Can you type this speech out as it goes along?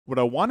What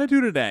I want to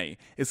do today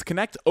is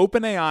connect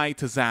OpenAI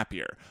to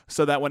Zapier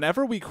so that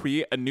whenever we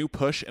create a new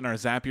push in our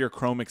Zapier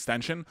Chrome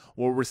extension,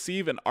 we'll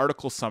receive an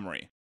article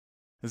summary.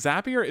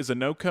 Zapier is a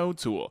no-code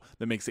tool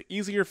that makes it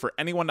easier for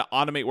anyone to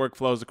automate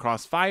workflows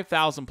across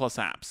 5,000 plus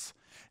apps.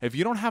 If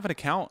you don't have an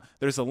account,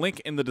 there's a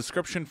link in the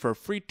description for a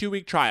free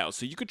 2-week trial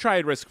so you could try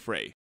it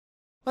risk-free.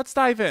 Let's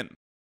dive in.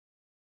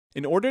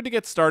 In order to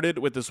get started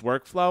with this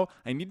workflow,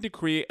 I need to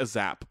create a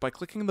Zap by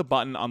clicking the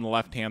button on the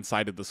left-hand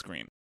side of the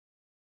screen.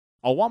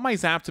 I'll want my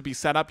Zap to be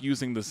set up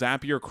using the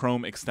Zapier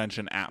Chrome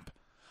Extension app.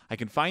 I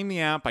can find the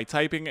app by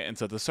typing it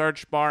into the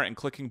search bar and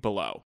clicking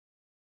below.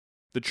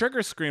 The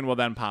trigger screen will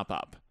then pop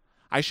up.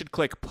 I should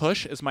click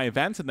Push as my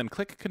event and then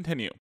click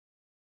Continue.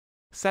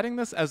 Setting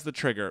this as the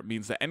trigger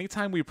means that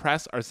anytime we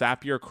press our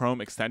Zapier Chrome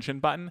Extension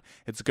button,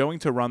 it's going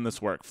to run this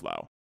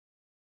workflow.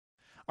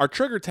 Our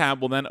Trigger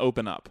tab will then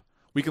open up.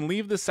 We can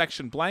leave this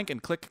section blank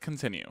and click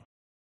Continue.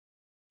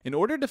 In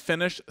order to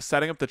finish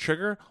setting up the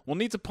trigger, we'll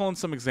need to pull in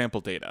some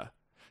example data.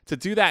 To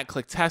do that,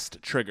 click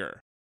Test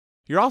Trigger.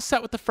 You're all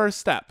set with the first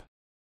step.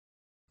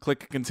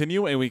 Click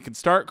Continue and we can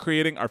start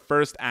creating our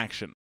first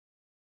action.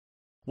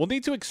 We'll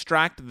need to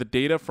extract the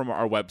data from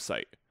our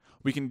website.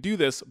 We can do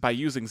this by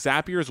using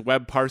Zapier's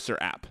Web Parser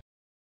app.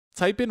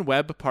 Type in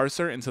Web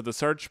Parser into the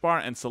search bar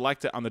and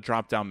select it on the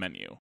drop-down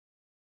menu.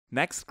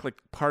 Next, click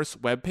Parse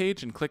Web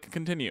Page and click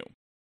Continue.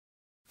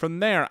 From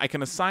there, I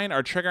can assign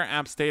our Trigger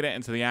Apps data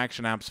into the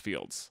Action Apps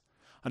fields.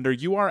 Under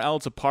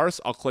URL to parse,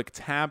 I'll click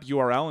Tab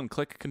URL and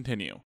click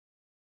Continue.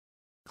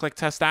 Click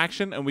Test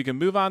Action and we can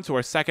move on to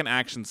our second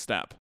action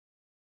step.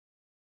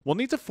 We'll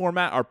need to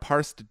format our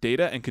parsed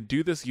data and can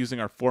do this using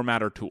our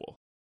Formatter tool.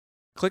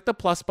 Click the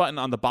plus button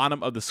on the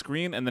bottom of the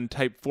screen and then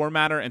type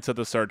Formatter into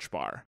the search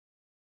bar.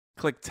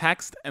 Click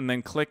Text and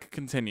then click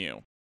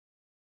Continue.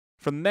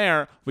 From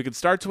there, we can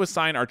start to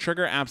assign our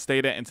Trigger Apps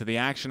data into the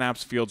Action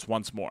Apps fields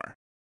once more.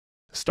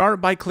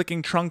 Start by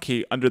clicking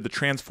Truncate under the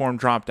Transform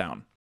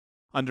dropdown.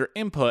 Under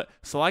Input,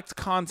 select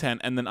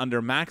Content and then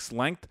under Max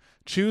Length,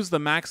 choose the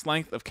max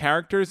length of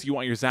characters you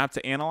want your Zap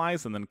to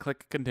analyze and then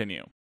click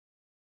Continue.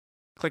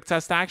 Click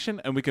Test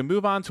Action and we can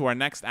move on to our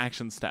next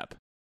action step.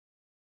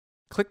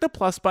 Click the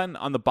plus button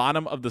on the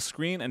bottom of the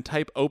screen and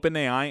type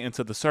OpenAI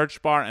into the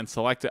search bar and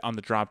select it on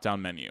the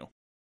drop-down menu.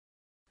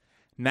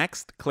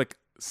 Next, click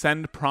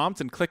Send Prompt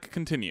and click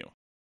Continue.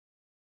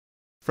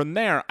 From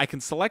there, I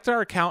can select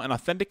our account and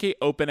authenticate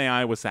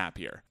OpenAI with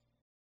Zapier.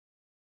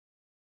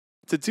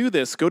 To do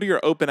this, go to your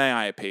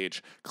OpenAI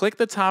page, click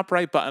the top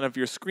right button of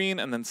your screen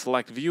and then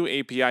select View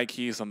API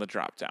Keys on the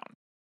dropdown.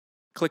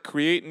 Click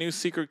Create New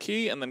Secret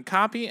Key and then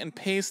copy and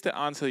paste it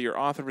onto your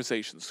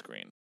authorization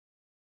screen.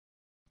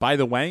 By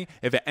the way,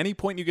 if at any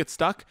point you get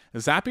stuck,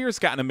 Zapier's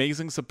got an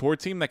amazing support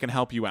team that can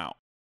help you out.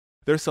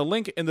 There's a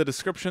link in the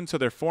description to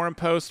their forum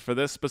post for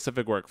this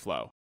specific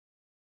workflow.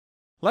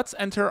 Let's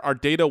enter our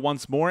data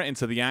once more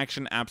into the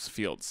Action Apps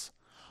fields.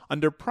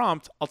 Under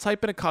Prompt, I'll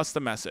type in a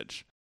custom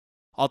message.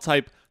 I'll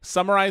type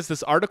Summarize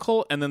this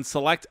article and then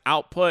select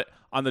Output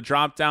on the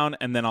dropdown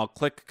and then I'll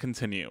click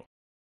Continue.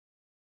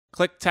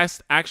 Click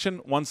Test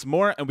Action once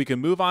more and we can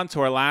move on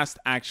to our last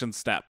action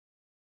step.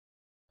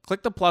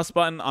 Click the plus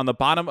button on the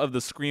bottom of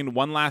the screen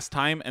one last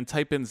time and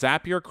type in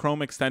Zapier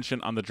Chrome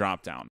Extension on the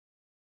dropdown.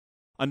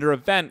 Under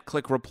Event,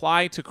 click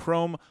Reply to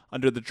Chrome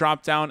under the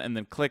dropdown and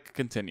then click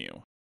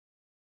Continue.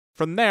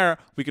 From there,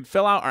 we can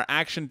fill out our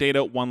action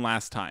data one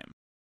last time.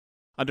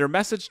 Under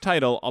Message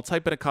Title, I'll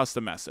type in a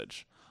custom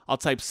message. I'll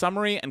type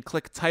Summary and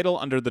click Title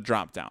under the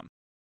dropdown.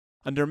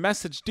 Under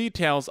Message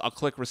Details, I'll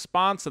click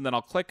Response and then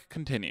I'll click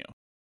Continue.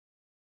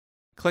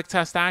 Click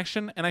Test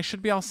Action and I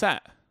should be all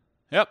set.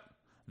 Yep,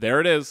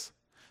 there it is.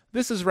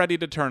 This is ready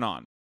to turn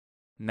on.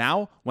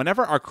 Now,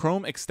 whenever our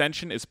Chrome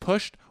extension is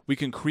pushed, we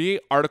can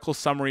create article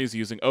summaries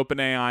using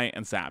OpenAI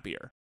and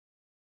Zapier.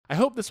 I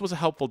hope this was a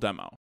helpful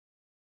demo.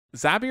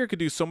 Zapier could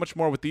do so much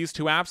more with these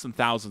two apps and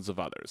thousands of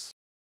others.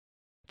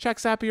 Check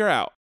Zapier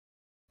out.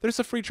 There's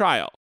a free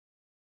trial.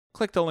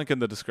 Click the link in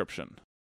the description.